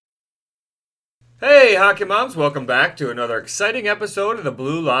Hey, Hockey Moms, welcome back to another exciting episode of the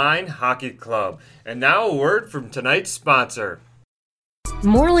Blue Line Hockey Club. And now a word from tonight's sponsor.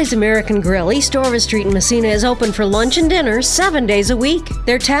 Morley's American Grill, East Orvis Street in Messina, is open for lunch and dinner 7 days a week.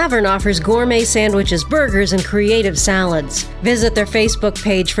 Their tavern offers gourmet sandwiches, burgers, and creative salads. Visit their Facebook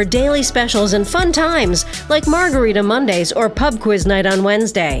page for daily specials and fun times, like Margarita Mondays or Pub Quiz Night on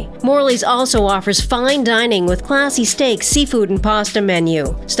Wednesday. Morley's also offers fine dining with classy steak, seafood, and pasta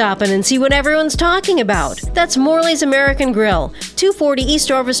menu. Stop in and see what everyone's talking about. That's Morley's American Grill, 240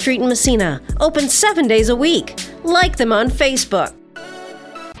 East Orvis Street in Messina. Open 7 days a week. Like them on Facebook.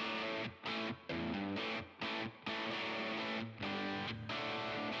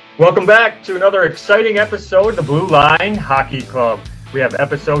 Welcome back to another exciting episode of the Blue Line Hockey Club. We have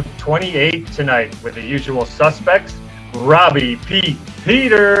episode 28 tonight with the usual suspects, Robbie Pete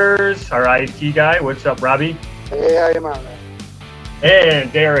Peters, our IT guy. What's up, Robbie? Hey, how you man?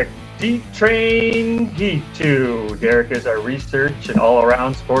 And Derek D-Train He2. Derek is our research and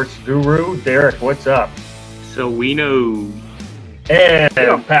all-around sports guru. Derek, what's up? So we know. And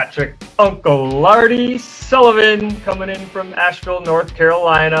Patrick Uncle Lardy Sullivan coming in from Asheville, North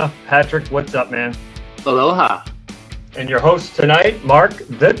Carolina. Patrick, what's up, man? Aloha. And your host tonight, Mark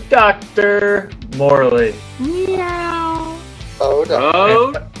the Doctor Morley. Meow. Oh,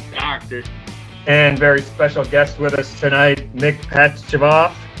 Doctor. And very special guest with us tonight, Nick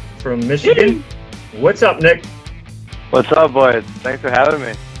Pastujov from Michegan. What's up, Nick? What's up, boys? Thanks for having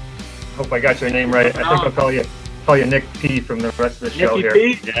me. Hope I got your name right. I think I'll call you Nick P from the rest of the show here.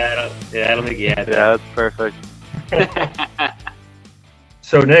 P? Yeah, I don't think you had that. Yeah, that's perfect.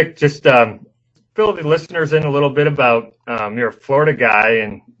 So, Nick, just fill the listeners in a little bit about you're a Florida guy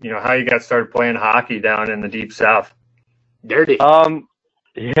and how you got started playing hockey down in the deep South. Dirty. Yeah,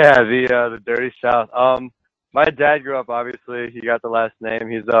 the dirty South. My dad grew up, obviously. He got the last name.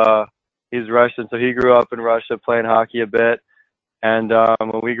 He's Russian, so he grew up in Russia playing hockey a bit. And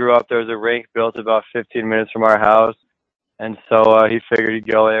when we grew up, there was a rink built about 15 minutes from our house. And so he figured he'd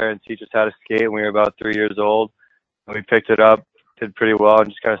go there and teach us how to skate when we were about 3 years old. And we picked it up, did pretty well, and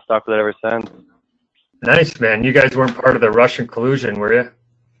just kind of stuck with it ever since. Nice, man. You guys weren't part of the Russian collusion, were you?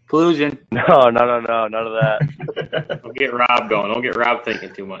 Collusion. No, none of that. Don't get Rob going. Don't get Rob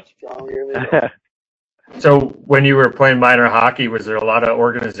thinking too much. So when you were playing minor hockey, was there a lot of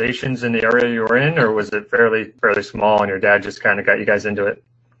organizations in the area you were in, or was it fairly small and your dad just kind of got you guys into it?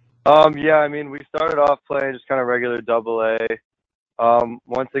 Yeah, I mean, we started off playing just kind of regular AA.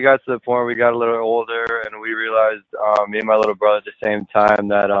 Once it got to the point where we got a little older and we realized, me and my little brother at the same time,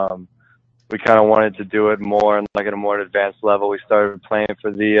 that we kind of wanted to do it more and like at a more advanced level. We started playing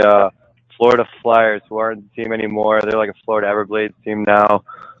for the Florida Flyers, who aren't the team anymore. They're like a Florida Everblades team now,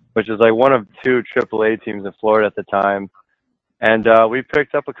 which is like one of two AAA teams in Florida at the time. And we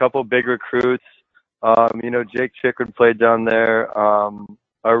picked up a couple big recruits. Jake Chikrin played down there.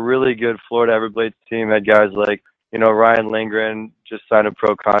 A really good Florida Everblades team had guys like, Ryan Lindgren just signed a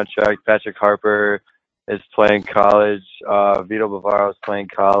pro contract. Patrick Harper is playing college. Vito Bavaro's playing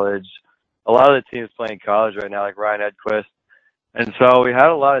college. A lot of the teams playing college right now, like Ryan Edquist. And so we had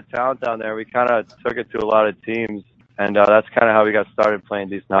a lot of talent down there. We kind of took it to a lot of teams. And that's kind of how we got started playing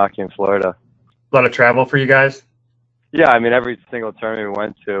decent hockey in Florida. A lot of travel for you guys? Yeah, I mean, every single tournament we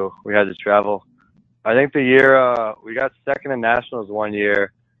went to, we had to travel. I think the year we got second in nationals one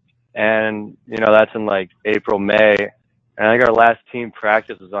year, and, that's in like April, May. And I think our last team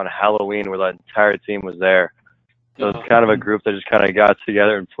practice was on Halloween where the entire team was there. So it's kind of a group that just kind of got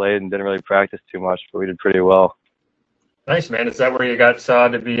together and played and didn't really practice too much, but we did pretty well. Nice, man. Is that where you got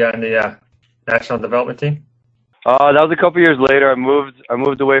to be on the national development team? That was a couple years later. I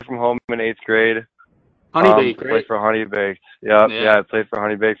moved away from home in 8th grade. Honey Baked, right? Played for Honey Baked. Yeah, I played for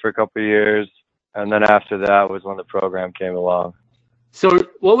Honey Baked for a couple of years. And then after that was when the program came along. So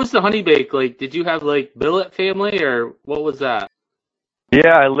what was the Honey Baked like? Did you have like billet family or what was that?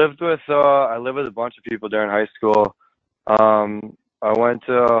 Yeah, I lived with a bunch of people during high school. I went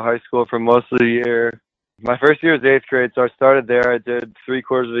to high school for most of the year. My first year was 8th grade, so I started there. I did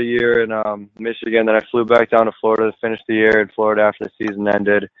 3/4 of the year in Michegan. Then I flew back down to Florida to finish the year in Florida after the season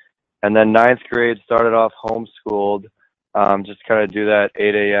ended. And then 9th grade started off homeschooled, just kind of do that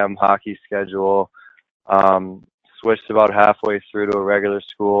 8 a.m. hockey schedule. Switched about halfway through to a regular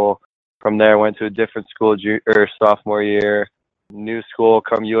school. From there, went to a different school sophomore year. New school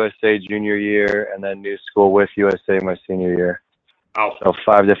come USA junior year, and then new school with USA my senior year. Oh. So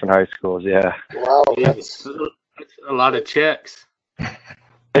 5 different high schools, yeah. Wow. That's a lot of chicks.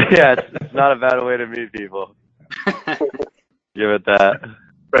 Yeah, it's not a bad way to meet people. Give it that.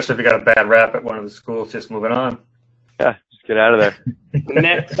 Especially if you got a bad rap at one of the schools, just moving on. Yeah, just get out of there.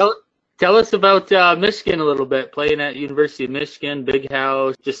 Nick, Tell us about Michigan a little bit, playing at University of Michigan, big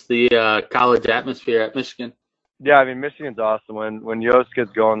house, just the college atmosphere at Michigan. Yeah, I mean, Michigan's awesome. When Yost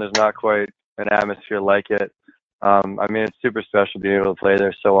gets going, there's not quite an atmosphere like it. I mean, it's super special being able to play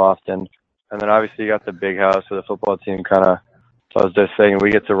there so often. And then obviously you got the big house where the football team kind of does their thing.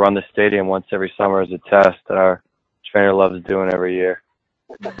 We get to run the stadium once every summer as a test that our trainer loves doing every year.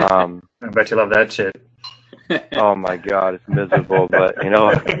 I bet you love that shit. Oh my God, it's miserable, but we're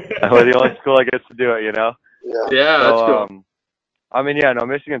the only school that gets to do it, Yeah, So, that's cool. I mean, yeah, no,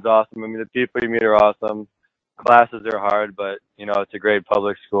 Michigan's awesome. I mean, the people you meet are awesome. Classes are hard, but it's a great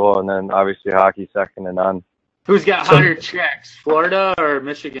public school, and then obviously hockey second to none. Who's got hotter checks, Florida or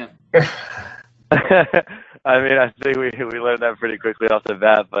Michigan? I mean, I think we learned that pretty quickly off the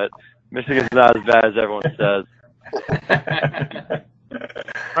bat, but Michigan's not as bad as everyone says.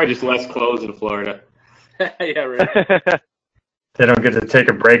 Probably just less clothes in Florida. Yeah, right. They don't get to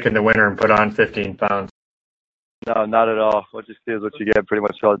take a break in the winter and put on 15 pounds. No, not at all. What you see is what you get pretty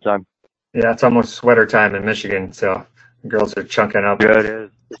much all the time. Yeah, it's almost sweater time in Michigan, so girls are chunking up. Yeah, it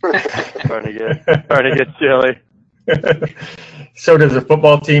is. starting to get chilly. So does the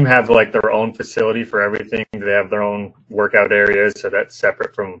football team have like their own facility for everything? Do they have their own workout areas so that's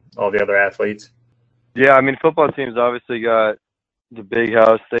separate from all the other athletes? Yeah, I mean, football teams obviously got the big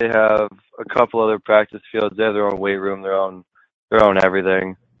house. They have a couple other practice fields. They have their own weight room, their own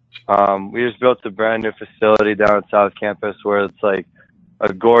everything. We just built a brand new facility down at South Campus where it's like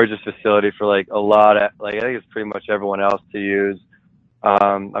a gorgeous facility for like a lot of, like, I think it's pretty much everyone else to use.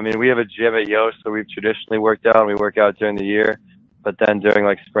 I mean, we have a gym at Yost that we've traditionally worked out, and we work out during the year. But then during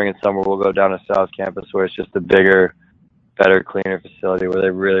like spring and summer, we'll go down to South Campus where it's just a bigger, better, cleaner facility where they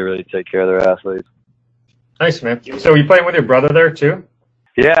really, really take care of their athletes. Nice, man. So you playing with your brother there too?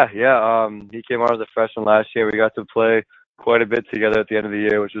 Yeah. He came on as a freshman last year. We got to play quite a bit together at the end of the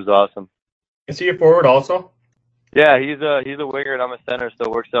year, which was awesome. Is he a forward also? Yeah, he's a winger and I'm a center, so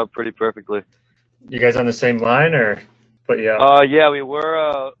it works out pretty perfectly. You guys on the same line, or? But yeah. Yeah, we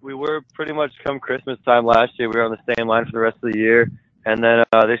were pretty much come Christmas time last year. We were on the same line for the rest of the year, and then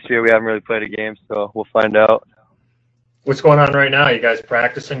this year we haven't really played a game, so we'll find out. What's going on right now? You guys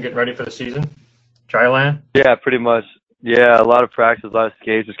practicing, getting ready for the season? Dryland? Yeah, pretty much. Yeah, a lot of practice, a lot of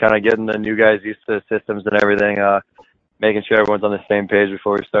skates, just kind of getting the new guys used to the systems and everything, making sure everyone's on the same page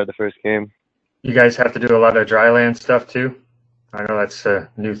before we start the first game. You guys have to do a lot of dryland stuff too? I know that's a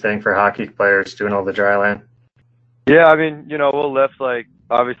new thing for hockey players, doing all the dryland. Yeah, I mean, we'll lift like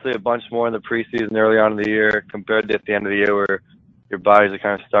obviously a bunch more in the preseason early on in the year compared to at the end of the year where your bodies are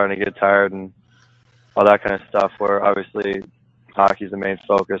kind of starting to get tired and all that kind of stuff, where obviously hockey's the main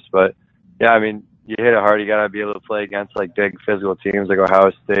focus. But yeah, I mean, you hit it hard. You got to be able to play against like big physical teams like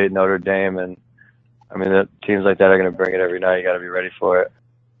Ohio State, Notre Dame, and I mean, the teams like that are going to bring it every night. You got to be ready for it.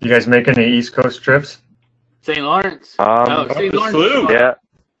 You guys make any East Coast trips? St. Lawrence. St. Lawrence. Yeah.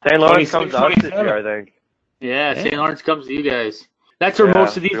 St. Lawrence comes out this year, I think. Yeah, St. Lawrence comes to you guys. That's where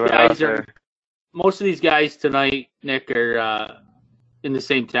most of these guys are. Most of these guys tonight, Nick, are in the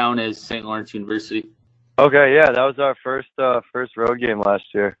same town as St. Lawrence University. Okay, yeah, that was our first road game last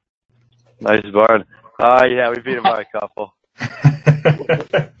year. Nice barn. Yeah, we beat them by a couple.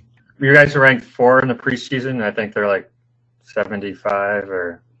 You guys are ranked 4 in the preseason. I think they're like 75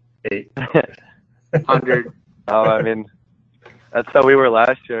 or 8. 100. I mean, that's how we were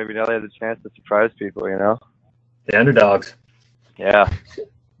last year. I mean, now they had the chance to surprise people, The underdogs. Yeah.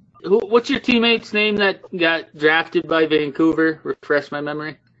 What's your teammate's name that got drafted by Vancouver? Refresh my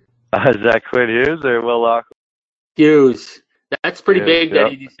memory. Is that Quinn Hughes or Will Lockwood? Hughes. That's pretty big yep.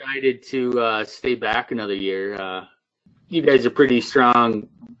 that he decided to stay back another year. You guys are pretty strong,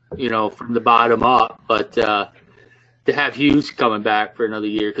 from the bottom up, but to have Hughes coming back for another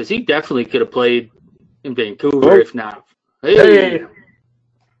year, because he definitely could have played in Vancouver, if not. Hey,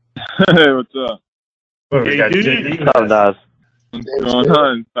 what's up? Well, we got JD. Oh, nice. What's going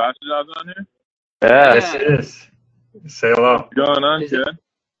on? Pastujov's on here? Yeah. Yes, it is. Say hello. What's going on, kid?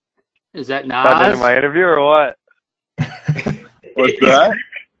 Is that Cutting into Nas? my interview or what? What's that?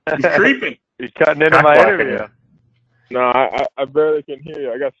 He's creeping. He's cutting into my interview. No, I barely can hear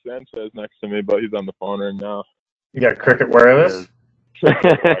you. I got Sanchez next to me, but he's on the phone right now. You got Cricket Wireless?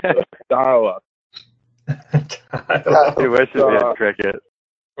 Dial up. He wishes we had cricket.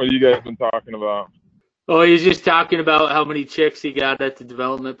 What have you guys been talking about? Oh, he's just talking about how many chicks he got at the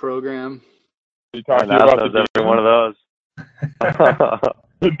development program. You talking Now about knows every one of those.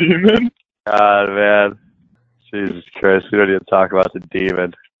 the demon? God, man. Jesus Christ, we don't even talk about the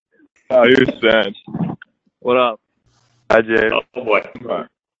demon. Oh, you're Sanch. What up? Hi, James. Oh, boy.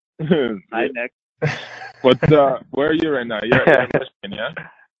 Hi, Nick. What's where are you right now? You're in Michigan, yeah?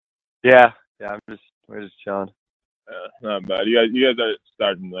 Yeah, we're just chilling. Not bad. You guys are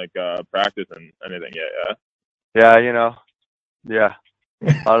starting like practice and anything yet? Yeah, yeah,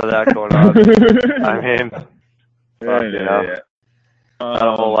 a lot of that going on. I mean, not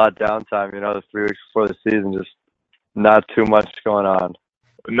a whole lot of downtime. The 3 weeks before the season, just not too much going on.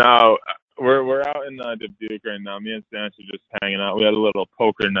 No, we're out in Dubuque right now. Me and Sanch are just hanging out. We had a little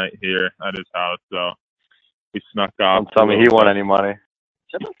poker night here at his house, so we snuck off. Don't tell me he won any money.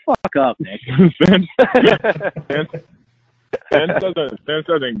 Shut the fuck up, Nick. Sanch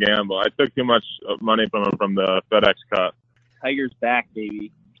doesn't gamble. I took too much money from him from the FedEx Cup. Tiger's back,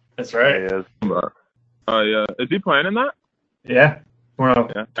 baby. That's right. He is. Oh yeah, is he playing in that? Yeah. I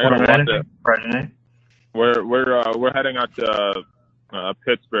gotta watch it. Friday night. We're heading out to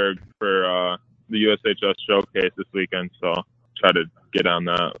Pittsburgh for the USHS showcase this weekend, so try to get on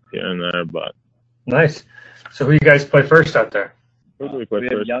that here and there. But nice. So who you guys play first out there? Who do we play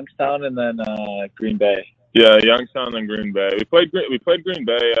first? Have Youngstown and then Green Bay. Yeah, Youngstown and Green Bay. We played Green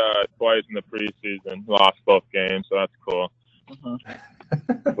Bay twice in the preseason. Lost both games, so that's cool.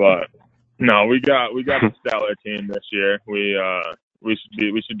 But no, we got a stellar team this year. We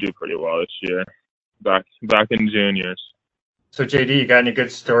should do pretty well this year. Back in juniors. So JD, you got any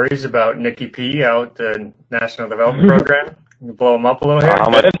good stories about Nicky P out the National Development Program? You blow him up a little here. How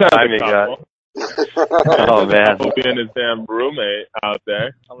much time you got? Oh man, being his damn roommate out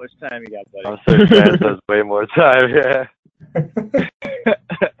there. How much time you got, buddy? I'm so Sanch has way more time. Yeah.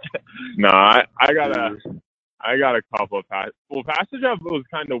 No, I got a couple of passes. Well, Pastujov was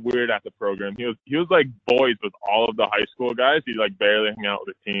kind of weird at the program. He was like boys with all of the high school guys. He like barely hung out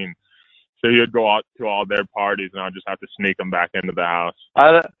with the team. So he would go out to all their parties, and I'd just have to sneak him back into the house.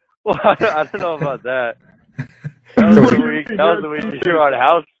 I don't know about that. That was the week you were on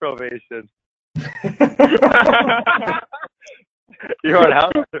house probation. You were on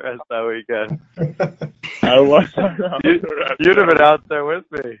house arrest that weekend. I was on house arrest. You'd have been out there with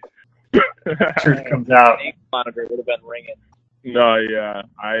me. Truth comes out. Monitor would have been ringing. No, yeah.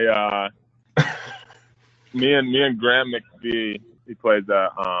 Me and Graham McPhee, he plays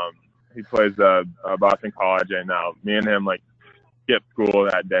Boston College right now. Me and him like skipped school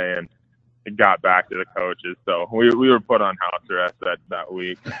that day and got back to the coaches. So we were put on house arrest that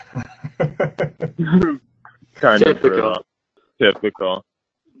week. Kind of typical.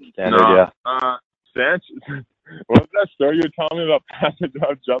 Standard, yeah. Sanch, what was that story you were telling me about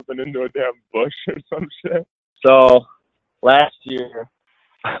Pastujov jumping into a damn bush or some shit? So last year,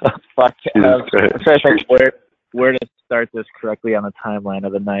 fuck, I'm trying to think where to start this correctly on the timeline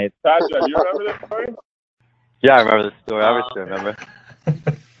of the night. Pastujov, you remember this story? Yeah, I remember the story. Obviously, I remember.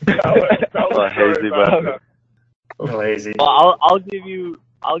 A little hazy. Well, I'll give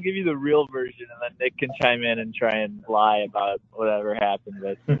you the real version, and then Nick can chime in and try and lie about whatever happened.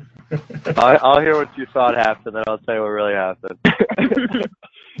 But I'll hear what you thought happened, then I'll tell you what really happened.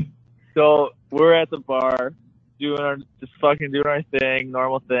 So we're at the bar, doing our thing,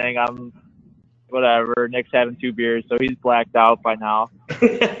 normal thing. I'm whatever. Nick's having 2 beers, so he's blacked out by now.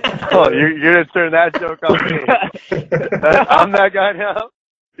 Oh, you're gonna turn that joke on me? I'm that guy now.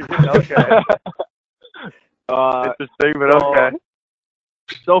 Okay. Interesting, but okay.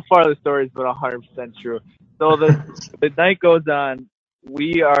 So far, the story's been 100% true. So the night goes on.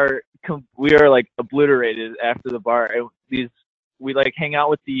 We are like obliterated after the bar. We like hang out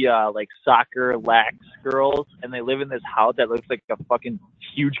with the like soccer lax girls, and they live in this house that looks like a fucking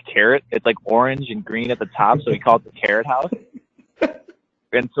huge carrot. It's like orange and green at the top, so we call it the Carrot House.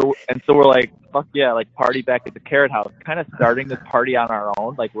 And so we're like, fuck yeah, like party back at the Carrot House. Kind of starting this party on our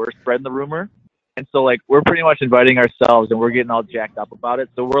own, like we're spreading the rumor. And so like we're pretty much inviting ourselves, and we're getting all jacked up about it.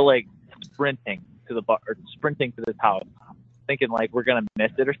 So we're like sprinting to the bar, or sprinting to this house, thinking like we're gonna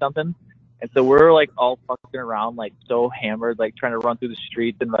miss it or something. And so we're like all fucking around, like so hammered, like trying to run through the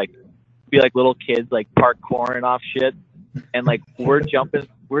streets and like be like little kids, like parkouring off shit. And like we're jumping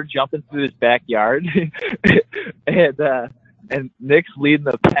through this backyard, and Nick's leading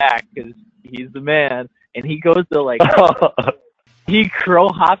the pack because he's the man. And he goes to like he crow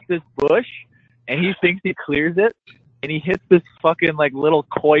hops this bush, and he thinks he clears it, and he hits this fucking like little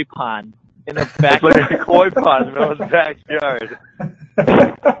koi pond in the back. It's like a koi pond in the middle of the backyard.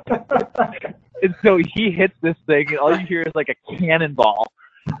 And so he hits this thing, and all you hear is like a cannonball,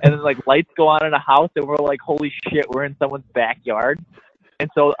 and then like lights go on in a house, and we're like, holy shit, we're in someone's backyard. And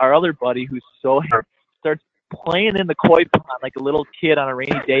so our other buddy, who's so hammered, starts playing in the koi pond like a little kid on a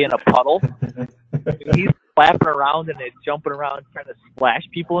rainy day in a puddle. And he's flapping around and jumping around trying to splash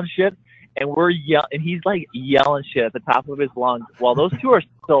people and shit. and and he's like yelling shit at the top of his lungs while those two are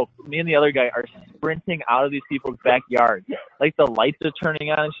soaked. Me and the other guy are sprinting out of these people's backyard. Like the lights are turning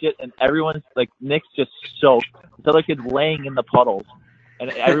on and shit, and everyone's like, Nick's just soaked. The other kid's laying in the puddles,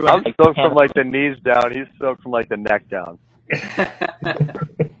 and everyone's I'm soaked from like the knees down. He's soaked from like the neck down.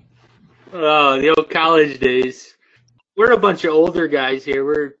 Oh, the old college days. We're a bunch of older guys here.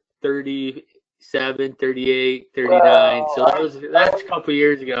 We're 37, 38, 39. So that's a couple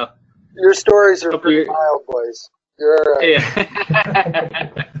years ago. Your stories are pretty mild, boys. You're all right.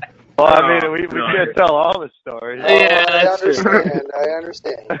 Yeah. Well, I mean, we can't tell all the stories. Yeah, that's true. I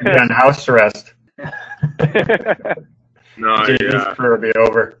understand. You're on house arrest. No, JV's career will be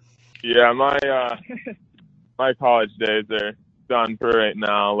over. Yeah, my college days are done for right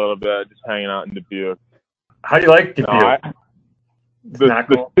now. A little bit, just hanging out in Dubuque. How do you like Dubuque?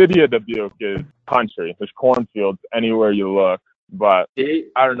 The city of Dubuque is country. There's cornfields anywhere you look, but I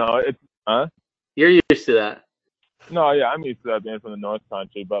don't know. You're used to that. No, yeah, I'm used to that being from the North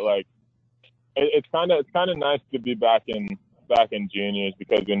Country, but like, it's kind of nice to be back in juniors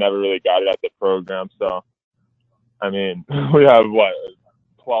because we never really got it at the program. So, I mean, we have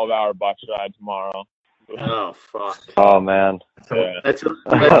 12-hour bus ride tomorrow. Oh fuck. Oh man. Yeah. That's a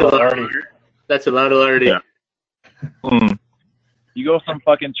lot already. Yeah. Mm. You go from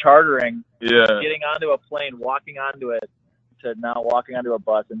fucking chartering, getting onto a plane, walking onto it, to now walking onto a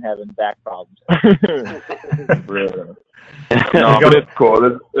bus and having back problems. Really? No, but it's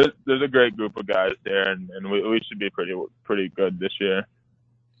cool. There's a great group of guys there, and we should be pretty good this year.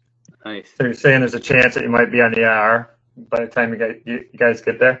 Nice. So you're saying there's a chance that you might be on the IR by the time you guys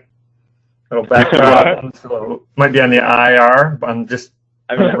get there? A little background. So might be on the IR on just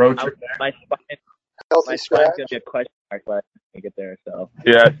road trip there. My spine's gonna be a question mark by the time I get there. So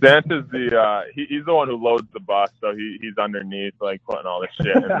yeah, Santa's he's the one who loads the bus, so he's underneath, like putting all the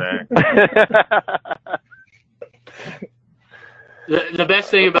shit in there. The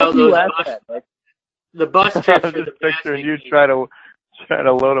best thing about those the bus trips are just the best. picturing you try to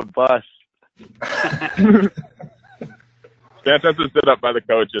load a bus. Santa has to sit up by the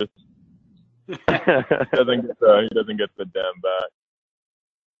coaches. He doesn't get the damn back.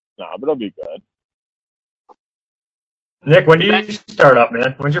 Nah, but it'll be good. Nick, when do you start up,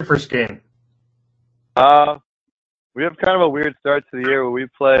 man? When's your first game? We have kind of a weird start to the year where we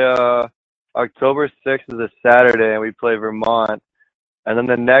play October 6th is a Saturday and we play Vermont. And then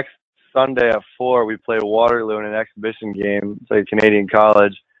the next Sunday at 4 we play Waterloo in an exhibition game. It's like Canadian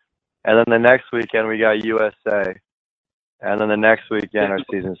college. And then the next weekend we got USA. And then the next weekend our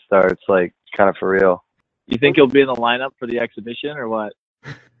season starts, like kind of for real. You think you'll be in the lineup for the exhibition or what?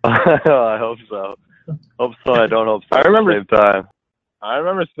 I hope so. Hope so. I don't hope so. I remember at the same time. I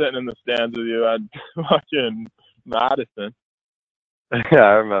remember sitting in the stands with you at fucking Madison. Yeah,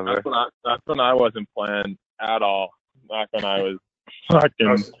 I remember. That's when I wasn't playing at all. Back when I was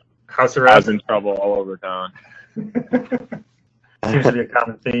fucking house arrest in trouble all over town. Seems to be a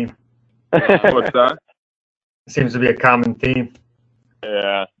common theme. What's that? Seems to be a common theme.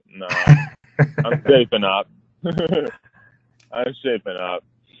 Yeah, no. I'm shaping up. I'm shaping up.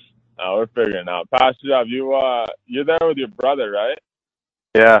 We're figuring out. Pastujov, you're there with your brother, right?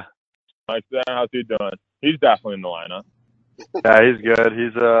 Yeah. Mike's there. How's he doing? He's definitely in the lineup. Yeah, he's good.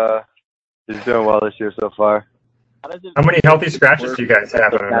 He's doing well this year so far. How many healthy scratches do you guys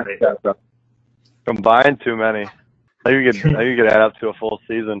have already? Combined, too many. I think you could add up to a full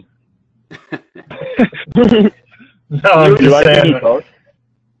season. No, I'm just saying.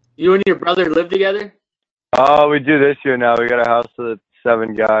 You and your brother live together? Oh, we do this year now. We got a house with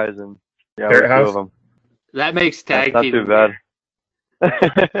 7 guys, and yeah, we're 2 of them. That makes tag team. Not too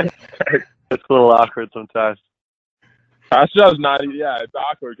bad. It's a little awkward sometimes. Pastujov's not. Yeah, it's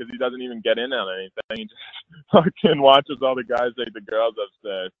awkward because he doesn't even get in on anything. He just fucking watches all the guys take the girls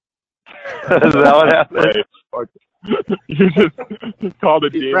upstairs. Is that what happened? You just called a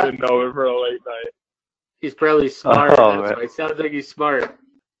demon over for a late night. He's probably smart. It sounds like he's smart.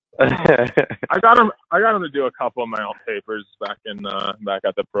 I got him to do a couple of my own papers back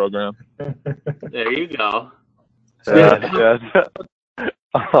at the program. There you go. Yeah.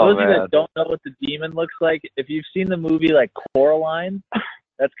 Those of you that don't know what the demon looks like, if you've seen the movie like Coraline,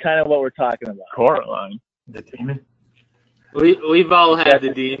 that's kind of what we're talking about. Coraline, the demon. We've all had the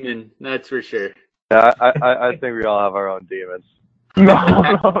demon, that's for sure. Yeah, I think we all have our own demons. No.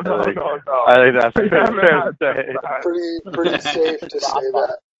 I think that's fair to say. Pretty safe to say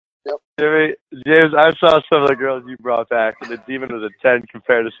that. Yep. James, I saw some of the girls you brought back, and the demon was a 10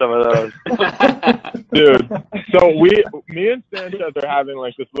 compared to some of those. Dude, so me and Sanchez are having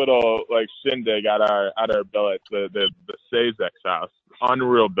like this little like shindig at our billets, the Sazek's house.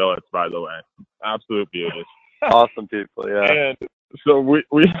 unreal billets, by the way. Absolute beauties. Awesome people, yeah. And so we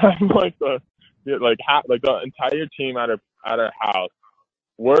have like the entire team at our house.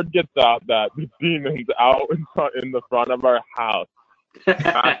 Word gets out that the demon's out in the front of our house.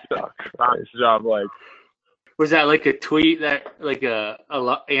 Pastujov, like. Was that like a tweet that like a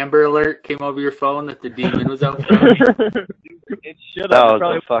Amber Alert came over your phone that the demon was out front? It should have. That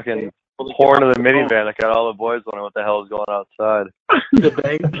was a fucking horn of the minivan that got all the boys wondering what the hell is going outside. The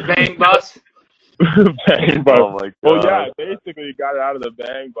bang bus? Bang bus. Oh my god. Well, yeah, basically he got it out of the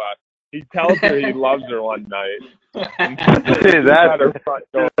bang bus. He tells her he loves her one night. See,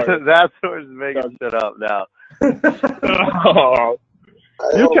 that's what's making shit up now. Oh,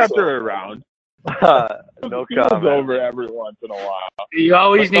 you kept her around. No comment. Over every once in a while. You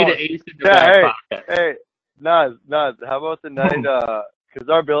always need an ace in the back pocket. Hey, Naz, how about the night, because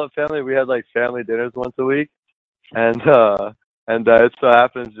our billet family, we had like family dinners once a week, and it so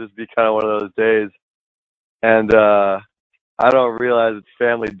happens to just be kind of one of those days, and I don't realize it's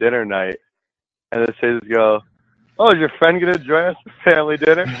family dinner night, and the kids go, "Oh, is your friend gonna join us for family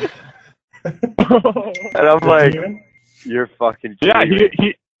dinner?" And I'm like, "You're fucking kidding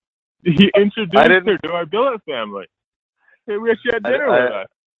me." He introduced her to our billet family. Hey, we actually had dinner with us.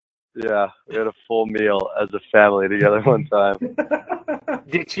 Yeah, we had a full meal as a family together one time.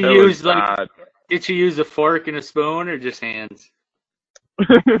 Did she use a fork and a spoon or just hands? We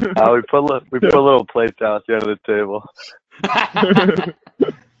put little plates out at the end of the table.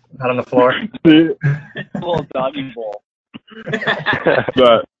 Not on the floor. Full doggy bowl.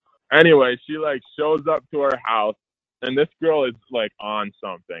 But anyway, she like shows up to our house. And this girl is like on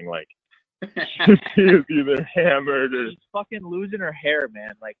something, like she is either hammered or she's fucking losing her hair,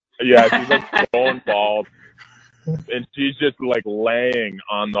 man. Like yeah, she's like going bald, and she's just like laying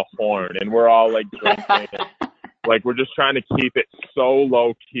on the horn, and we're all like drinking, like we're just trying to keep it so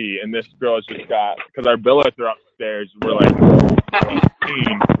low key. And this girl's just got because our billets are upstairs, we're like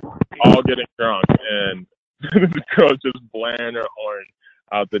all getting drunk, and the girl's just blaring her horn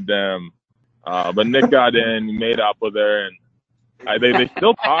out the damn. But Nick got in, made up with her, and they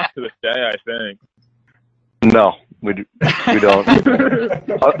still talk to this day, I think. No, we don't.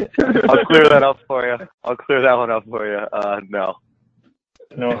 I'll clear that up for you. I'll clear that one up for you. No.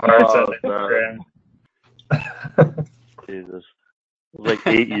 No hearts on Instagram. Jesus. It was like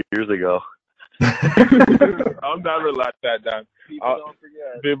 8 years ago. I'll never let that down.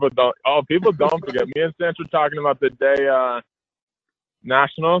 People don't forget. Me and Sanch were talking about the day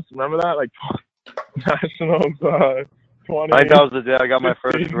Nationals, remember that? Like Nationals 20. I think that was the day I got my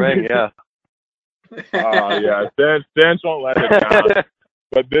first ring, yeah. Yeah. Sanch won't let it down.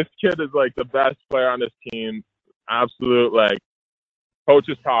 But this kid is like the best player on this team. Absolute, like, coach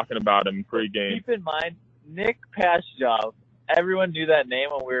is talking about him pre-game. Keep in mind, Nick Pastujov, everyone knew that name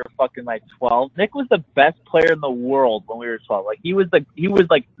when we were fucking like 12. Nick was the best player in the world when we were 12. Like he was like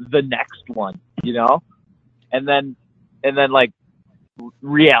the next one, you know? And then like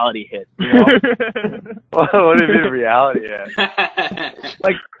reality hit, you know? What do you mean reality hit?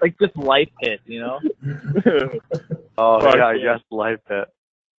 like just life hit, you know? Oh yeah, I guess life hit.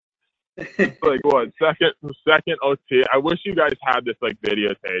 Like what? Second OT. I wish you guys had this like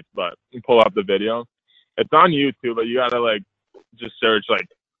videotape, but you pull up the video. It's on YouTube, but you gotta like just search like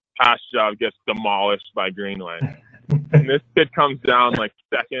Pastujov gets demolished by Greenway. And this kid comes down like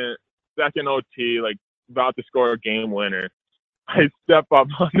second OT, like about to score a game winner. I step up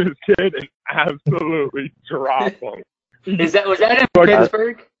on this kid and absolutely drop him. Was that in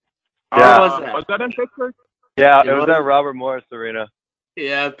Pittsburgh? Yeah. Was that in Pittsburgh? Yeah, it was at Robert Morris Arena.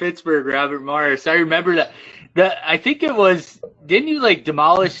 Yeah, Pittsburgh, Robert Morris. I remember that. I think it was. Didn't you like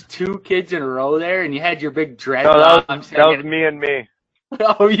demolish 2 kids in a row there, and you had your big dreadlocks? No, that was me and me.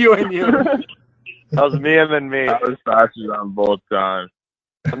 Oh, you and you. That was me and me. That was Pastujov on both times.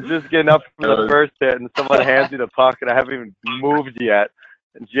 I'm just getting up from the first hit, and someone hands me the puck, and I haven't even moved yet.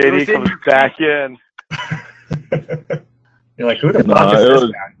 And JD comes back in. You're like, who the fuck is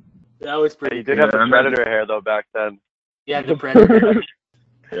this guy? That was pretty. He did have the Predator hair though back then. Yeah, the Predator.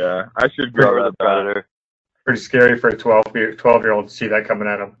 Yeah, I should go with the Predator. Pretty scary for a 12-year-old to see that coming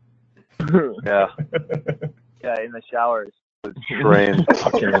at him. Yeah. Yeah, in the showers. Trained.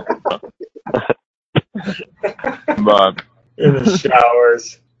 But in the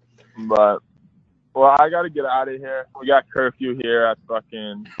showers. But well, I gotta get out of here. We got curfew here at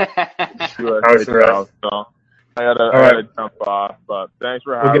fucking USA, so I gotta jump off. But thanks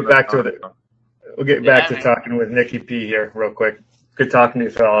for having We'll get back to talking with Nicky P here real quick. Good talking to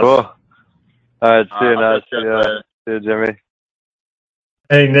you, fellas. Cool. All right, see you, Naz. See you, Jimmy.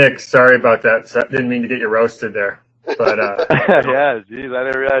 Hey, Nick, sorry about that. Didn't mean to get you roasted there. But yeah, geez, I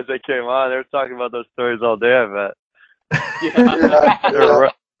didn't realize they came on. They were talking about those stories all day, I bet. Yeah.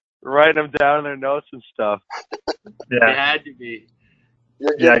 They're writing them down in their notes and stuff. It had to be.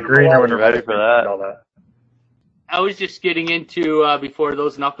 Yeah, Greener would ready for that. All that. I was just getting into before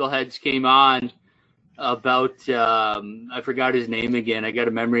those knuckleheads came on about I forgot his name again. I got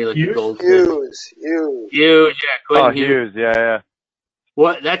a memory like a goldfish. Hughes, yeah, Quentin Hughes, yeah.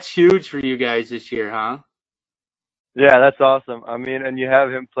 What? That's huge for you guys this year, huh? Yeah, that's awesome. I mean, and you have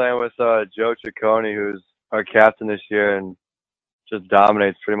him playing with Joe Ciccone, who's our captain this year, and just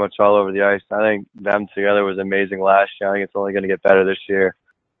dominates pretty much all over the ice. I think them together was amazing last year. I think it's only going to get better this year.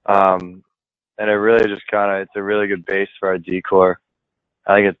 And it really just it's a really good base for our D-core.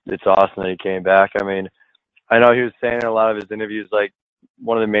 I think it's awesome that he came back. I mean, I know he was saying in a lot of his interviews, like,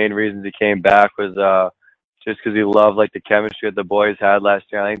 one of the main reasons he came back was just because he loved, like, the chemistry that the boys had last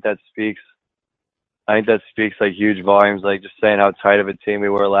year. I think that speaks like huge volumes, like just saying how tight of a team we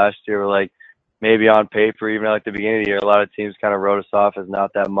were last year. We're like, maybe on paper, even at like the beginning of the year, a lot of teams kind of wrote us off as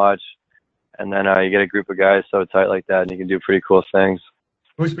not that much. And then you get a group of guys so tight like that, and you can do pretty cool things.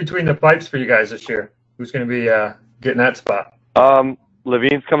 Who's between the pipes for you guys this year? Who's going to be getting that spot?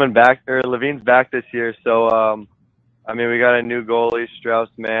 Levine's back this year. So, I mean, we got a new goalie,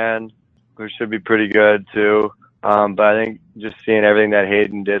 Strauss-Mann, who should be pretty good too. But I think just seeing everything that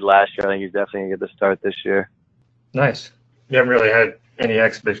Hayden did last year, I think he's definitely going to get the start this year. Nice. You haven't really had any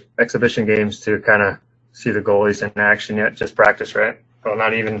exhibition games to kind of see the goalies in action yet, just practice, right? Well,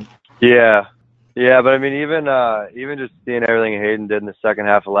 not even. Yeah, but I mean, even just seeing everything Hayden did in the second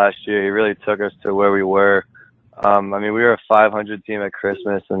half of last year, he really took us to where we were. I mean, we were a 500 team at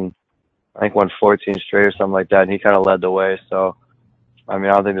Christmas, and I think won 14 straight or something like that, and he kind of led the way. So, I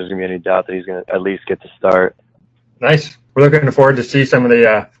mean, I don't think there's going to be any doubt that he's going to at least get to start. Nice. We're looking forward to see some of the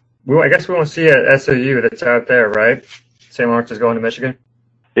I guess we won't see at SOU that's out there, right? St. Lawrence is going to Michigan?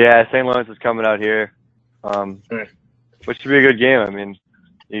 Yeah, St. Lawrence is coming out here, which should be a good game. I mean,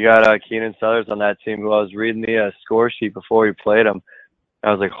 you got Keenan Sellers on that team, who I was reading the score sheet before we played him. I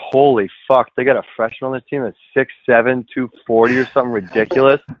was like, holy fuck, they got a freshman on this team that's 6'7", 240 or something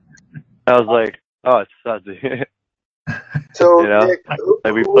ridiculous. I was like, oh, it's sudsy. So, you know, Nick,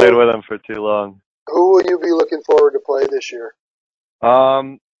 like we played with them for too long. Who will you be looking forward to play this year?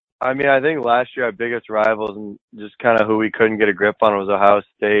 I mean, I think last year our biggest rivals and just kind of who we couldn't get a grip on was Ohio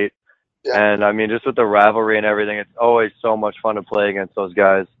State. Yeah. And, I mean, just with the rivalry and everything, it's always so much fun to play against those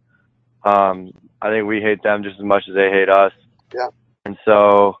guys. I think we hate them just as much as they hate us. Yeah. And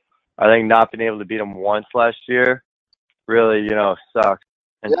so I think not being able to beat them once last year really, sucked.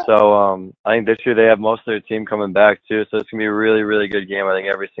 And so I think this year they have most of their team coming back, too. So it's going to be a really, really good game, I think,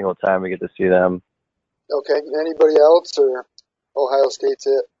 every single time we get to see them. Okay. Anybody else, or Ohio State's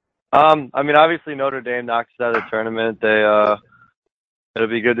it? I mean, obviously Notre Dame knocked us out of the tournament. It'll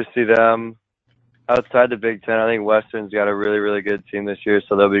be good to see them. Outside the Big Ten, I think Western's got a really, really good team this year,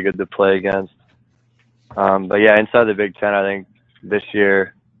 so they'll be good to play against. But yeah, inside the Big Ten, I think this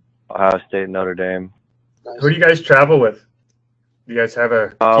year, Ohio State and Notre Dame. Who do you guys travel with? Do you guys have a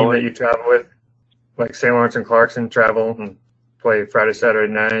team that you travel with? Like St. Lawrence and Clarkson travel and play Friday,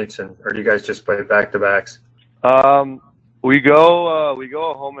 Saturday nights, or do you guys just play back-to-backs? We go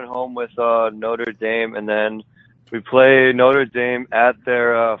home and home with Notre Dame, and then we play Notre Dame at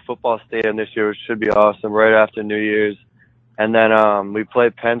their football stadium this year, which should be awesome, right after New Year's. And then we play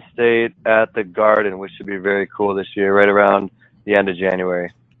Penn State at the Garden, which should be very cool this year, right around the end of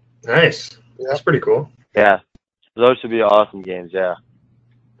January. Nice. That's pretty cool. Yeah. Those should be awesome games, yeah.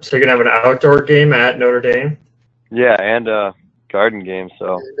 So you're going to have an outdoor game at Notre Dame? Yeah, and a Garden game,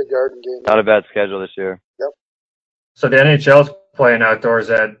 so And the Garden game. not a bad schedule this year. Yep. So the NHL's playing outdoors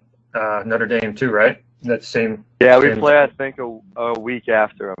at Notre Dame too, right? That same. Yeah, we play, I think, a week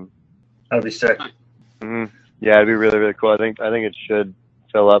after them. That'd be sick. Mm-hmm. Yeah, it'd be really, really cool. I think it should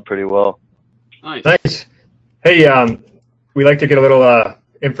fill up pretty well. Nice. Hey, we like to get a little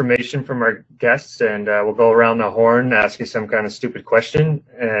information from our guests, and we'll go around the horn, ask you some kind of stupid question,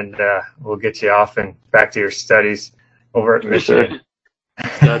 and we'll get you off and back to your studies over at Michigan.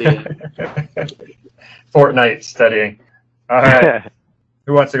 Studying. Fortnite studying. All right.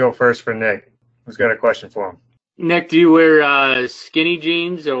 Who wants to go first for Nick? Who's got a question for him? Nick, do you wear skinny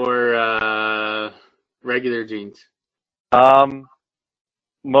jeans or regular jeans?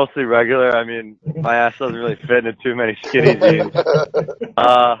 Mostly regular. I mean, my ass doesn't really fit into too many skinny jeans.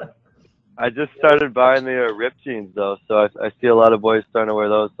 I just started buying the ripped jeans, though, so I see a lot of boys starting to wear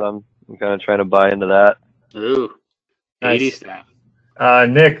those, so I'm kind of trying to buy into that. Ooh, nice. 80s stuff.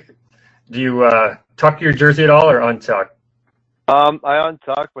 Nick, do you tuck your jersey at all or untuck? I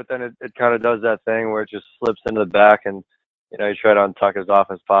untuck, but then it kind of does that thing where it just slips into the back, and you try to untuck as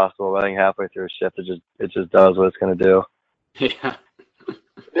often as possible. But I think halfway through a shift, it just does what it's going to do. Yeah.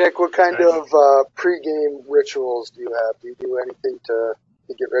 Nick, what kind of pregame rituals do you have? Do you do anything to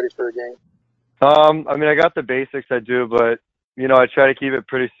get ready for a game? I mean, I got the basics I do, but I try to keep it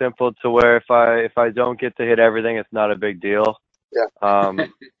pretty simple to where if I don't get to hit everything, it's not a big deal. Yeah.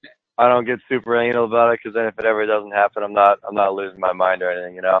 I don't get super anal about it, because then if it ever doesn't happen, I'm not losing my mind or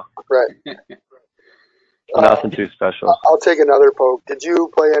anything, Right. Nothing too special. I'll take another poke. Did you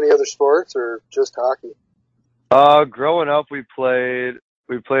play any other sports or just hockey? Growing up, we played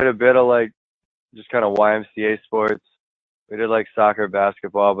a bit of like just kind of YMCA sports. We did like soccer,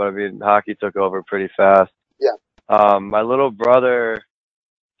 basketball, but I mean hockey took over pretty fast. Yeah. My little brother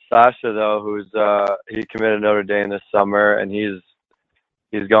Sasha, though, he committed Notre Dame this summer, and he's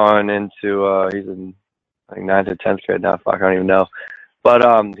going into he's in I think 9th or 10th grade now. Fuck, I don't even know. But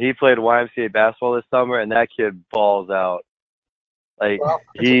he played YMCA basketball this summer, and that kid balls out. Like, wow.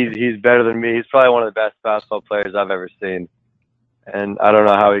 He's better than me. He's probably one of the best basketball players I've ever seen. And I don't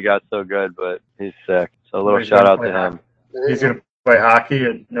know how he got so good, but he's sick. So a little shout out to him. He's going to play hockey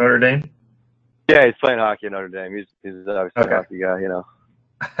at Notre Dame? Yeah, he's playing hockey at Notre Dame. He's obviously a hockey guy,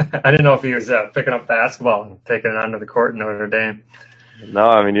 I didn't know if he was picking up basketball and taking it onto the court in Notre Dame. No,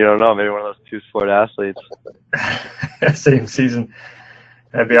 I mean, you don't know. Maybe one of those two-sport athletes. Same season.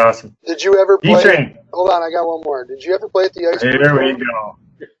 That'd be awesome. Did you ever play? E-Train. Hold on, I got one more. Did you ever play at the ice? Here we go.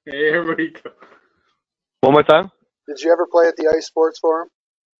 Here we go. One more time? Did you ever play at the Ice Sports Forum?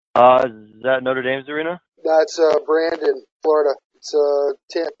 Is that Notre Dame's arena? That's Brandon, Florida. It's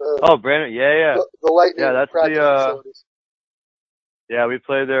Tampa. Oh, Brandon. Yeah. The Lightning. Yeah, that's practice facilities. Yeah, we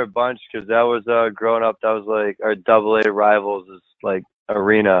played there a bunch because that was growing up. That was like our AA rivals is like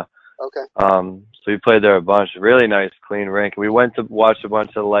arena. Okay. So we played there a bunch. Really nice, clean rink. We went to watch a bunch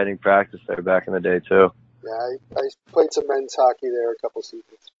of the Lightning practice there back in the day too. Yeah, I played some men's hockey there a couple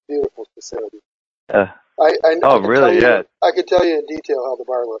seasons. Beautiful facility. Yeah. I really? Yeah. I could tell you in detail how the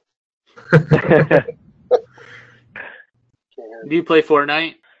bar looked. Do you play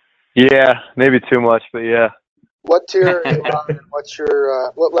Fortnite? Yeah, maybe too much, but yeah. What tier? What's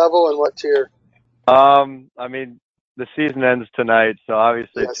your what level and what tier? I mean, the season ends tonight, so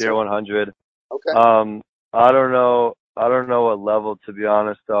obviously Yeah, tier 100. Okay. I don't know what level, to be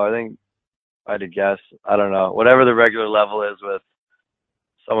honest, though. I think I'd guess. I don't know. Whatever the regular level is with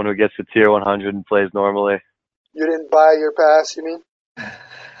someone who gets to tier 100 and plays normally. You didn't buy your pass, you mean?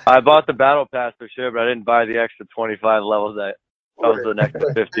 I bought the battle pass for sure, but I didn't buy the extra 25 levels that comes with an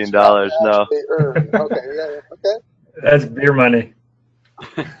extra $15. No. Okay. Yeah. Okay. That's beer money.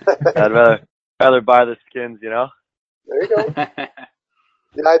 I'd rather buy the skins, There you go.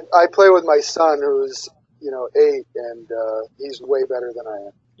 Yeah, I play with my son, who's 8, and he's way better than I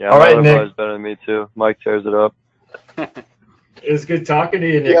am. Yeah, all right, Nick. Boy's better than me too. Mike tears it up. It was good talking to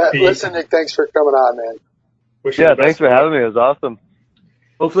you, Nick. Yeah, listen, Nick, thanks for coming on, man. Thanks for having me. It was awesome.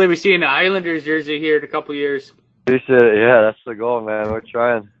 Hopefully we see you in the Islanders jersey here in a couple years. Appreciate it. Yeah, that's the goal, man. We're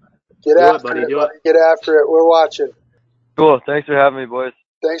trying. Get after it, buddy. Get after it. We're watching. Cool. Thanks for having me, boys.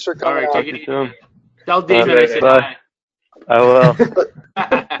 Thanks for coming on. All right, take it easy. Tell David I said bye. I will.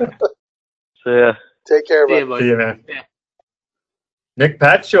 See ya. Take care, buddy. See you, man. Yeah. Nick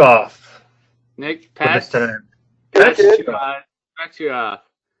Pastujov. Nick Pastujov.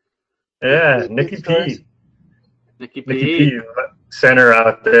 Yeah, Nicky P. Nicky P. Center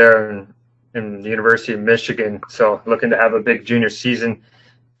out there in the University of Michigan. So looking to have a big junior season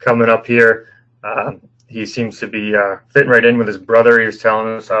coming up here. He seems to be fitting right in with his brother. He was telling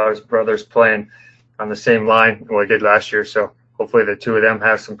us how his brother's playing on the same line what he did last year. So hopefully the two of them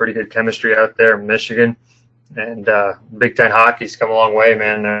have some pretty good chemistry out there in Michigan. And Big Ten hockey's come a long way,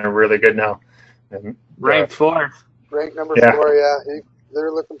 man. They're really good now. And, ranked 4th. Ranked number 4, yeah.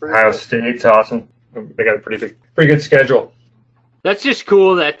 They're looking pretty Ohio good. State's awesome. They got a pretty good schedule. That's just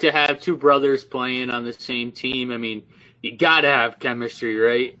cool that to have two brothers playing on the same team. I mean, you got to have chemistry,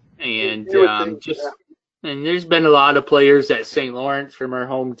 right? And and there's been a lot of players at St. Lawrence from our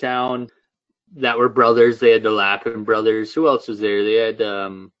hometown that were brothers. They had the Lappin brothers. Who else was there? They had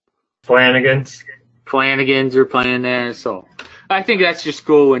Flanagans were playing there. So I think that's just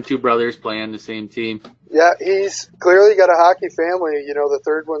cool when two brothers play on the same team. Yeah, he's clearly got a hockey family. The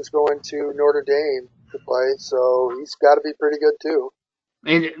third one's going to Notre Dame to play, so he's got to be pretty good too.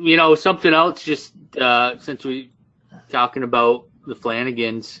 And something else, just since we talking about the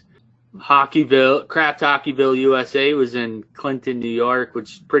Flanagans, Craft Hockeyville, USA was in Clinton, New York,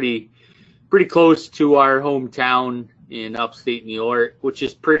 which is pretty close to our hometown in upstate New York, which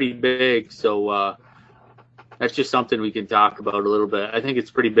is pretty big. So that's just something we can talk about a little bit. I think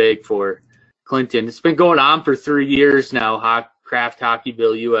it's pretty big for Clinton. It's been going on for 3 years now. Kraft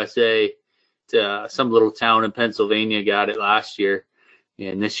Hockeyville, USA. Some little town in Pennsylvania got it last year,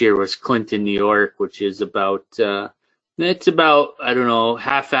 and this year was Clinton, New York, which is about it's about, I don't know,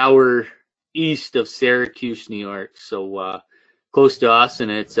 half hour east of Syracuse, New York. So close to us,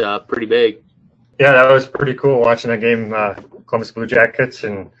 and it's pretty big. Yeah, that was pretty cool watching that game. Columbus Blue Jackets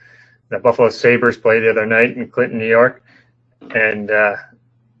and the Buffalo Sabres played the other night in Clinton, New York, and I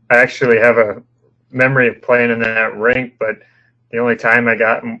actually have a memory of playing in that rink, but the only time I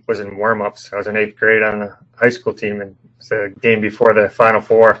got was in warm-ups. I was in 8th grade on the high school team, and it was the game before the Final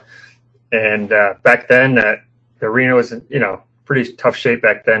Four. And back then, the arena was, pretty tough shape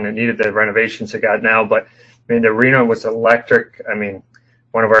back then. It needed the renovations it got now, but I mean, the arena was electric. I mean,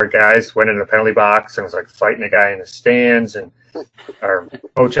 one of our guys went into the penalty box and was like fighting a guy in the stands, and our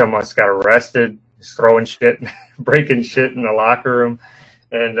coach almost got arrested. He's throwing shit, breaking shit in the locker room,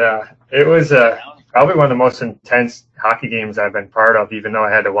 and it was probably one of the most intense hockey games I've been part of, even though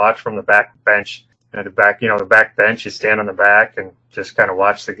I had to watch from the back bench. And the back bench, you stand on the back and just kind of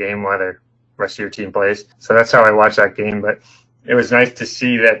watch the game while the rest of your team plays. So that's how I watched that game. But it was nice to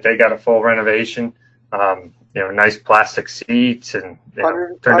see that they got a full renovation, nice plastic seats, and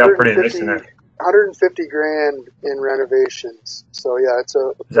turned out pretty nice in there. $150,000 in renovations. So yeah, is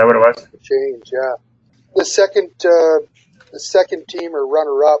that what it was? Change, yeah. The second team or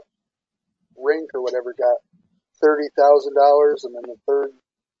runner-up rink or whatever got $30,000, and then the third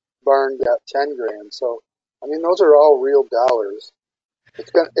barn got $10,000. So I mean, those are all real dollars.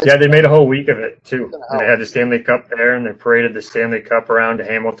 They made a whole week of it too. And they had the Stanley Cup there, and they paraded the Stanley Cup around to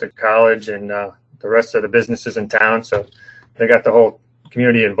Hamilton College and the rest of the businesses in town. So they got the whole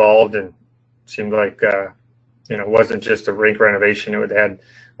community involved, and seemed like it wasn't just a rink renovation. It had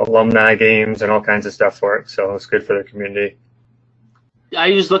alumni games and all kinds of stuff for it. So it's good for the community.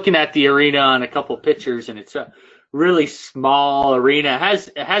 I was looking at the arena on a couple pictures, and it's a really small arena.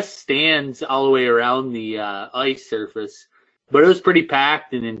 It has stands all the way around the ice surface, but it was pretty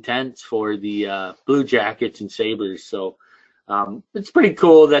packed and intense for the Blue Jackets and Sabres. So it's pretty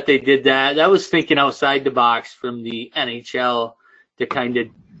cool that they did that. I was thinking outside the box from the NHL to kind of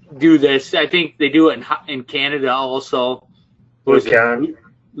do this. I think they do it in Canada also.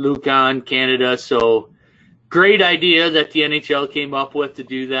 Lucan, Canada. So great idea that the NHL came up with to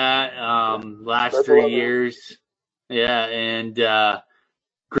do that last 3 years. Yeah, and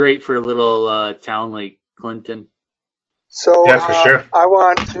great for a little town like Clinton. So yeah, for sure. I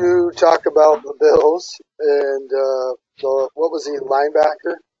want to talk about the Bills and what was he,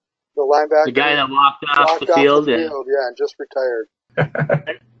 linebacker? The guy that walked off the field. Yeah, and just retired.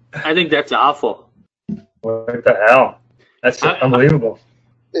 I think that's awful. What the hell? That's unbelievable.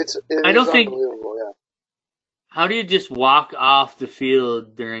 I don't think. Unbelievable, yeah. How do you just walk off the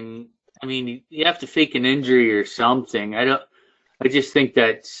field during? I mean, you have to fake an injury or something. I just think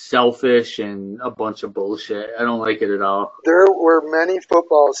that's selfish and a bunch of bullshit. I don't like it at all. There were many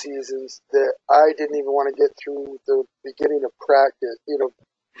football seasons that I didn't even want to get through the beginning of practice,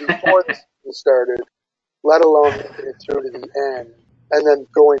 before the season started, let alone making it through to the end, and then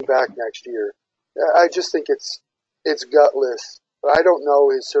going back next year. I just think it's gutless. But I don't know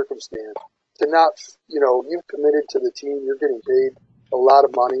his circumstance. To not, you've committed to the team, you're getting paid a lot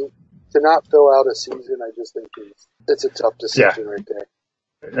of money. To not fill out a season, I just think it's a tough decision right there.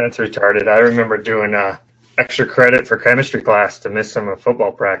 That's retarded. I remember doing extra credit for chemistry class to miss some of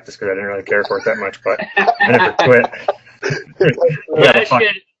football practice because I didn't really care for it that much, but I never quit.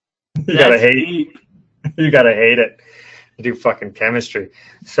 You gotta hate it. You do fucking chemistry.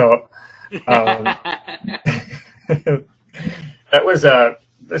 So that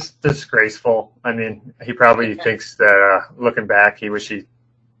was disgraceful. I mean, he probably thinks that looking back, he wish he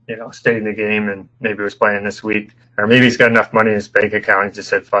stayed in the game and maybe was playing this week. Or maybe he's got enough money in his bank account and just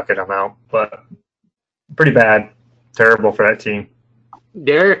said, fuck it, I'm out. But pretty bad. Terrible for that team.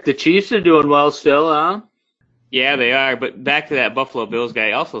 Derek, the Chiefs are doing well still, huh? Yeah, they are. But back to that Buffalo Bills guy,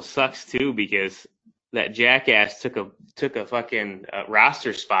 it also sucks, too, because that jackass took a fucking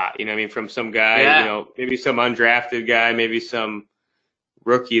roster spot, from some guy, maybe some undrafted guy, maybe some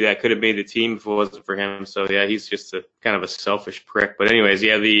rookie that could have made the team if it wasn't for him. So yeah, he's just a kind of a selfish prick. But anyways,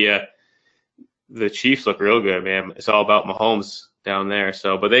 yeah, the Chiefs look real good, man. It's all about Mahomes down there.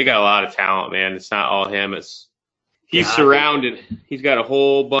 So, but they got a lot of talent, man. It's not all him. He's surrounded. He's got a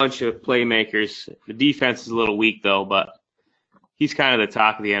whole bunch of playmakers. The defense is a little weak though, but he's kind of the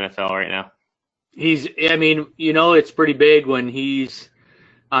talk of the NFL right now. It's pretty big when he's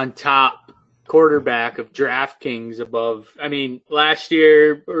on top quarterback of DraftKings above. I mean, last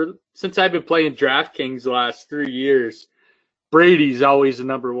year, or since I've been playing DraftKings the last 3 years, Brady's always the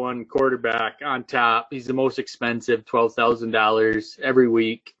number one quarterback on top. He's the most expensive, $12,000 every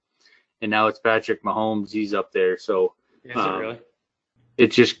week. And now it's Patrick Mahomes. He's up there. So Is it really?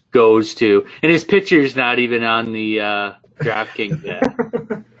 it just goes to, and his pitcher's not even on the DraftKings yet.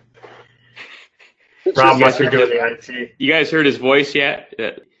 Rob must be doing the IT. You guys heard his voice yet?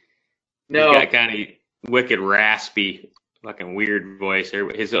 No. He's got kind of wicked raspy, fucking weird voice.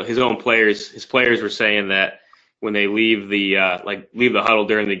 His own players, his players were saying that when they leave the huddle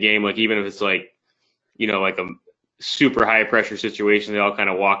during the game, like even if it's like, you know, like a super high pressure situation, they all kind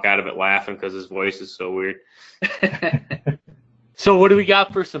of walk out of it laughing because his voice is so weird. So what do we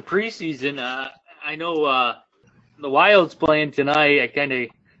got for some preseason? I know the Wild's playing tonight.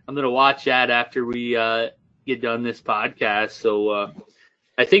 I'm gonna watch that after we get done this podcast. So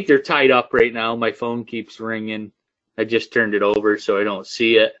I think they're tied up right now. My phone keeps ringing. I just turned it over so I don't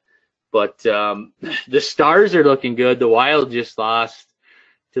see it. But the Stars are looking good. The Wild just lost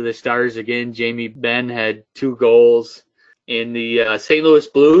to the Stars again. Jamie Benn had 2 goals. And the St. Louis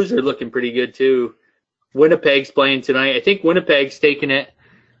Blues are looking pretty good too. Winnipeg's playing tonight. I think Winnipeg's taking it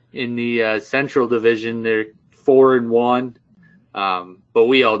in the Central Division. They're 4-1. But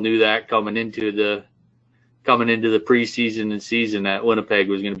we all knew that coming into the preseason and season that Winnipeg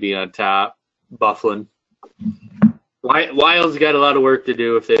was going to be on top. Bufflin. Wild's got a lot of work to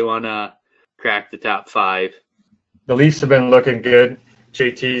do if they want to crack the top 5. The Leafs have been looking good.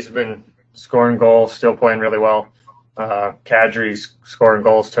 JT's been scoring goals, still playing really well. Kadri's scoring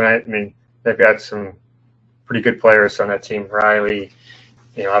goals tonight. I mean, they've got some pretty good players on that team. Riley,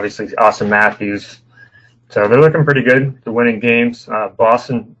 you know, obviously Austin Matthews. So they're looking pretty good. They're winning games.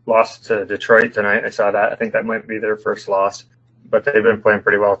 Boston lost to Detroit tonight. I saw that. I think that might be their first loss, but they've been playing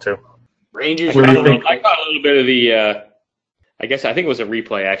pretty well too. Rangers. I caught a little bit of the. I think it was a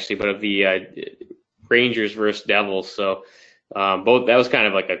replay actually, but of the Rangers versus Devils. So both that was kind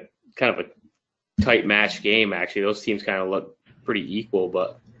of a tight match game actually. Those teams kind of look pretty equal,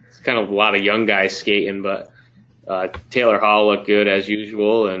 but it's kind of a lot of young guys skating. But Taylor Hall looked good as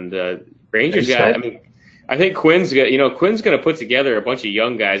usual, and Rangers got. I mean, I think Quinn's going to put together a bunch of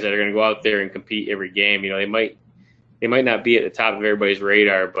young guys that are going to go out there and compete every game. You know, they might not be at the top of everybody's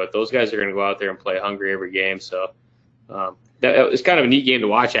radar, but those guys are going to go out there and play hungry every game. So that was kind of a neat game to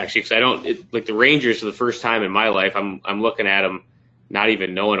watch actually, because like the Rangers for the first time in my life, I'm looking at them not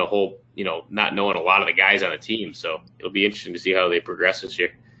even knowing not knowing a lot of the guys on the team. So it'll be interesting to see how they progress this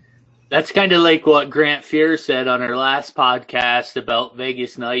year. That's kind of like what Grant Fear said on our last podcast about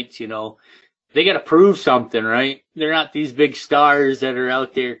Vegas Knights. You know, they got to prove something, right? They're not these big stars that are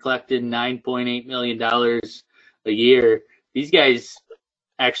out there collecting $9.8 million a year. These guys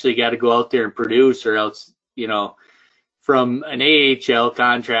actually got to go out there and produce, or else, you know, from an AHL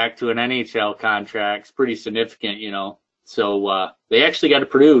contract to an NHL contract is pretty significant, you know. So they actually got to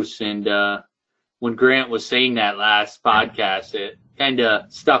produce. And when Grant was saying that last podcast, it kind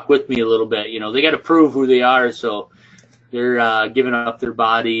of stuck with me a little bit. You know, they got to prove who they are, so they're giving up their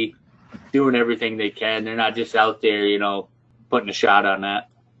body, doing everything they can. They're not just out there, you know, putting a shot on that.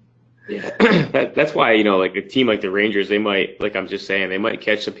 Yeah, that's why, you know, like a team like the Rangers, they might, like I'm just saying, they might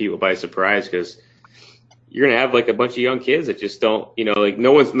catch some people by surprise, because you're gonna have like a bunch of young kids that just don't, you know, like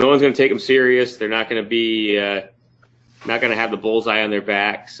no one's gonna take them serious. They're not gonna be, not gonna have the bullseye on their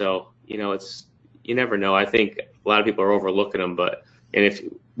back. So, you know, you never know. I think a lot of people are overlooking them,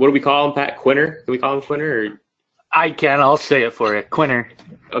 what do we call him, Pat? Quinner? Can we call him Quinner? Or? I can. I'll say it for you. Quinner.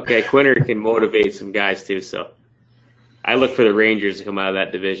 Okay, Quinner can motivate some guys too. So I look for the Rangers to come out of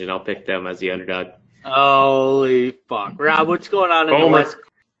that division. I'll pick them as the underdog. Holy fuck. Rob, what's going on in the West?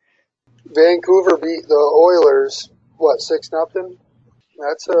 Vancouver beat the Oilers, 6-0?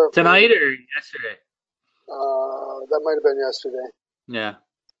 That's tonight or yesterday? That might have been yesterday. Yeah.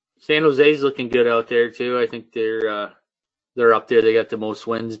 San Jose's looking good out there too. I think they're up there. They got the most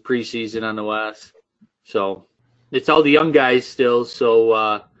wins preseason on the West. So it's all the young guys still.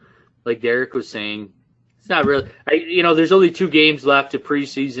 So like Derek was saying, it's not really. There's only 2 games left of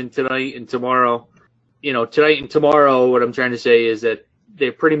preseason, tonight and tomorrow. You know, tonight and tomorrow. What I'm trying to say is that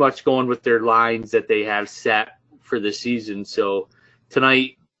they're pretty much going with their lines that they have set for the season. So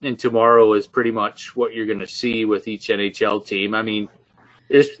tonight and tomorrow is pretty much what you're going to see with each NHL team. I mean,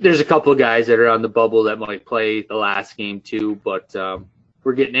 there's a couple of guys that are on the bubble that might play the last game too, but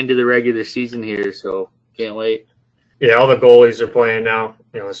we're getting into the regular season here, so can't wait. Yeah, all the goalies are playing now.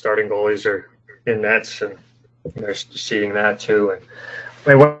 You know, the starting goalies are in nets, and they're seeing that too.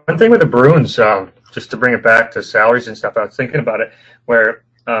 And one thing with the Bruins, just to bring it back to salaries and stuff, I was thinking about it, where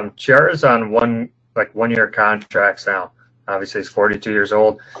Chara's on one-year contracts now. Obviously, he's 42 years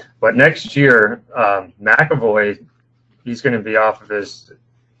old. But next year, McAvoy, he's going to be off of his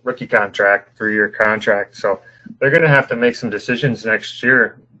rookie contract, 3-year contract. So they're going to have to make some decisions next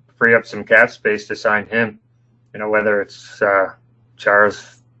year, free up some cap space to sign him. Whether it's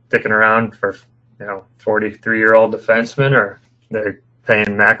Chara's sticking around for 43-year-old defenseman, or they're paying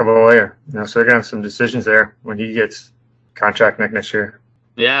McAvoy, or so they're going to have some decisions there when he gets contract next year.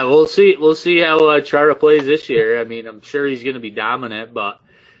 Yeah, we'll see. We'll see how Chara plays this year. I mean, I'm sure he's going to be dominant, but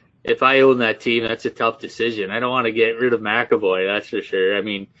if I own that team, that's a tough decision. I don't want to get rid of McAvoy, that's for sure. I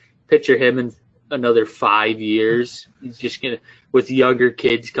mean, picture him in another 5 years. He's just going to, with younger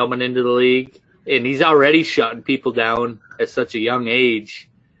kids coming into the league, and he's already shutting people down at such a young age.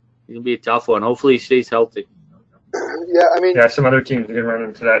 It's going to be a tough one. Hopefully he stays healthy. Yeah, some other teams are going to run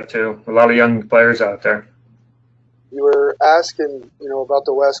into that too. A lot of young players out there. You were asking, about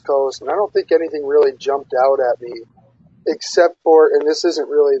the West Coast, and I don't think anything really jumped out at me, except for, and this isn't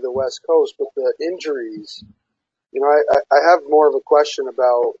really the West Coast, but the injuries. I have more of a question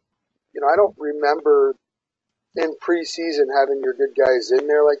about, I don't remember in preseason having your good guys in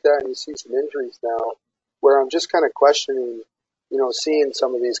there like that, and you see some injuries now, where I'm just kind of questioning, seeing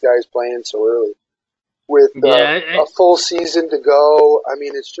some of these guys playing so early. With a full season to go, I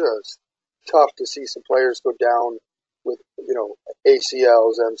mean, it's just tough to see some players go down with,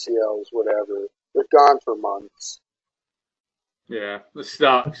 ACLs, MCLs, whatever. They're gone for months. Yeah, it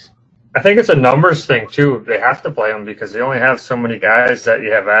sucks. I think it's a numbers thing, too. They have to play them because they only have so many guys that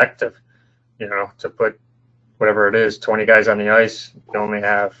you have active, to put whatever it is, 20 guys on the ice. You only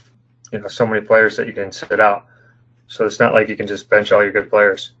have, so many players that you can sit out. So it's not like you can just bench all your good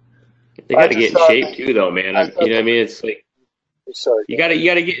players. They got to get in shape, too, though, man. It's like you got to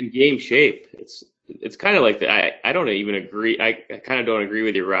get in game shape. It's kind of like that. I don't even agree. I kind of don't agree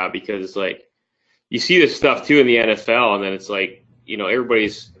with you, Rob, because it's like you see this stuff too in the NFL, and then it's like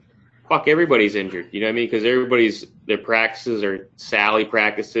everybody's injured. You know what I mean? Because their practices are Sally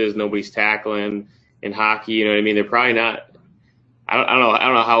practices. Nobody's tackling in hockey. You know what I mean? They're probably not. I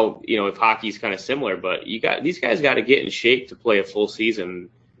don't know how if hockey's kind of similar, but these guys got to get in shape to play a full season.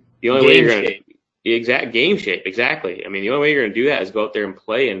 The only way you're going to game shape, exactly. I mean, the only way you're going to do that is go out there and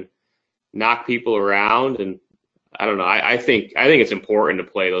play and knock people around, and I don't know. I think it's important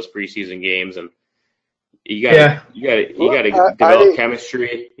to play those preseason games, and you got to develop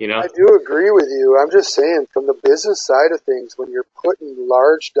chemistry. I do agree with you. I'm just saying, from the business side of things, when you're putting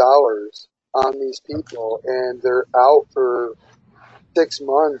large dollars on these people and they're out for 6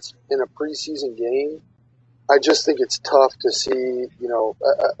 months in a preseason game, I just think it's tough to see.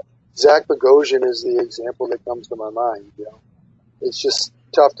 Zach Bogosian is the example that comes to my mind. It's just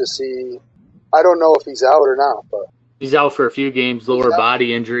tough to see. I don't know if he's out or not, but he's out for a few games, lower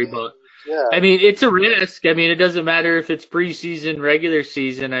body injury. But yeah, I mean, it's a risk. I mean, it doesn't matter if it's preseason, regular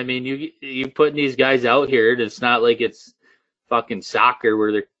season. I mean, you putting these guys out here. It's not like it's fucking soccer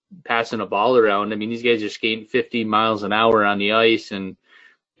where they're passing a ball around. I mean, these guys are skating 50 miles an hour on the ice, and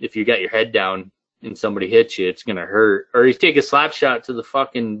if you got your head down and somebody hits you, it's gonna hurt. Or you take a slap shot to the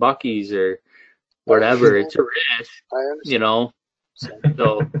fucking Buckies or whatever. It's a risk, I understand.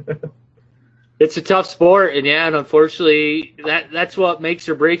 So it's a tough sport, and unfortunately, that's what makes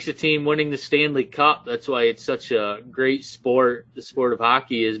or breaks a team winning the Stanley Cup. That's why it's such a great sport. The sport of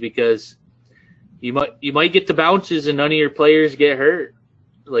hockey is because you might get the bounces and none of your players get hurt.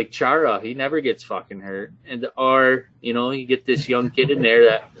 Like Chara, he never gets fucking hurt, or you get this young kid in there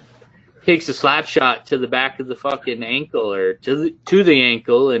that takes a slap shot to the back of the fucking ankle or to the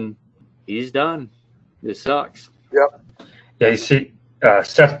ankle, and he's done. This sucks. Yep. Yeah, you see,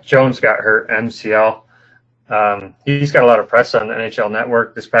 Seth Jones got hurt MCL. He's got a lot of press on the NHL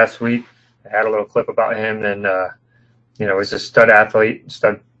Network this past week. I had a little clip about him, and he's a stud athlete,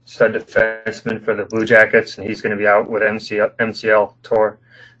 stud defenseman for the Blue Jackets, and he's going to be out with MCL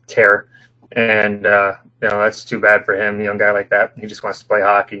tear, and that's too bad for him. A young guy like that, he just wants to play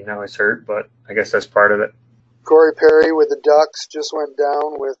hockey. Now he's hurt, but I guess that's part of it. Corey Perry with the Ducks just went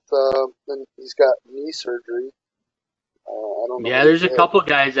down with, and he's got knee surgery. I don't know. Yeah, there's a couple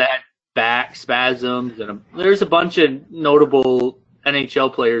guys that had back spasms, and there's a bunch of notable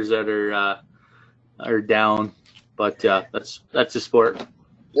NHL players that are down. But that's the sport.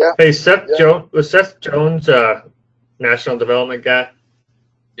 Yeah. Hey, Jones was Seth Jones national development guy?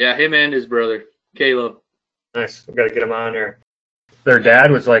 Yeah, him and his brother Caleb. Nice. We got to get him on here. Their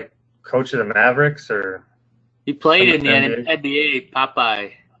dad was like coach of the Mavericks, or he played in the NBA.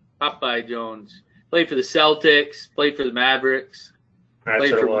 Popeye Jones. Played for the Celtics, played for the Mavericks,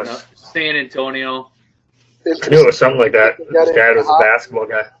 played for San Antonio. I knew it was something like that. His dad was a basketball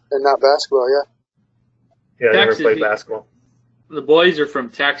guy. And not basketball, yeah. Yeah, they never Texas, played basketball. The boys are from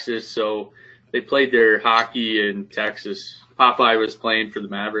Texas, so they played their hockey in Texas. Popeye was playing for the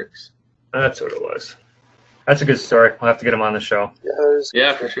Mavericks. That's what it was. That's a good story. We'll have to get him on the show.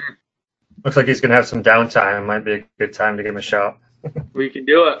 Yeah, for sure. Looks like he's going to have some downtime. Might be a good time to give him a shout. We can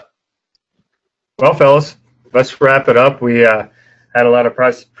do it. Well, fellas, let's wrap it up. We had a lot of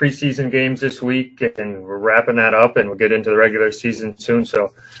preseason games this week, and we're wrapping that up, and we'll get into the regular season soon.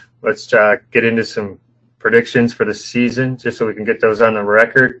 So let's get into some predictions for the season, just so we can get those on the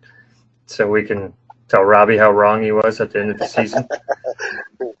record, so we can tell Robbie how wrong he was at the end of the season.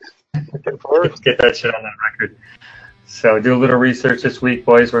 Get that shit on that record. So do a little research this week,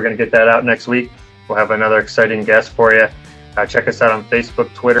 boys. We're going to get that out next week. We'll have another exciting guest for you. Check us out on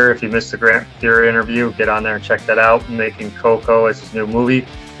Facebook, Twitter. If you missed the Grant Fuhrer interview, get on there and check that out. Making Coco is his new movie.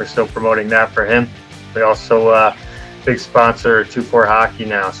 We're still promoting that for him. We also big sponsor 24 Hockey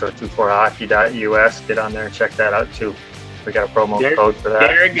now, so 24hockey.us. Get on there and check that out too. We got a promo code for that.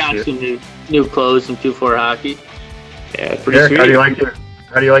 Derek got some new clothes from 24 Hockey. Yeah, pretty Derek, sweet. how do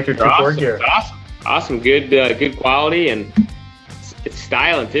you like your 24 gear? It's awesome, good quality, and it's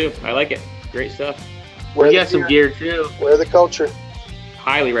styling too. I like it. Great stuff. We got some gear too. Wear the culture.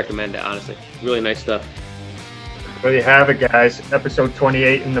 Highly recommend it, honestly. Really nice stuff. There you have it, guys. Episode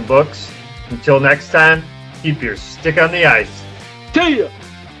 28 in the books. Until next time, keep your stick on the ice. See ya.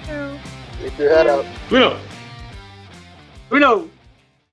 Keep your head out. We know.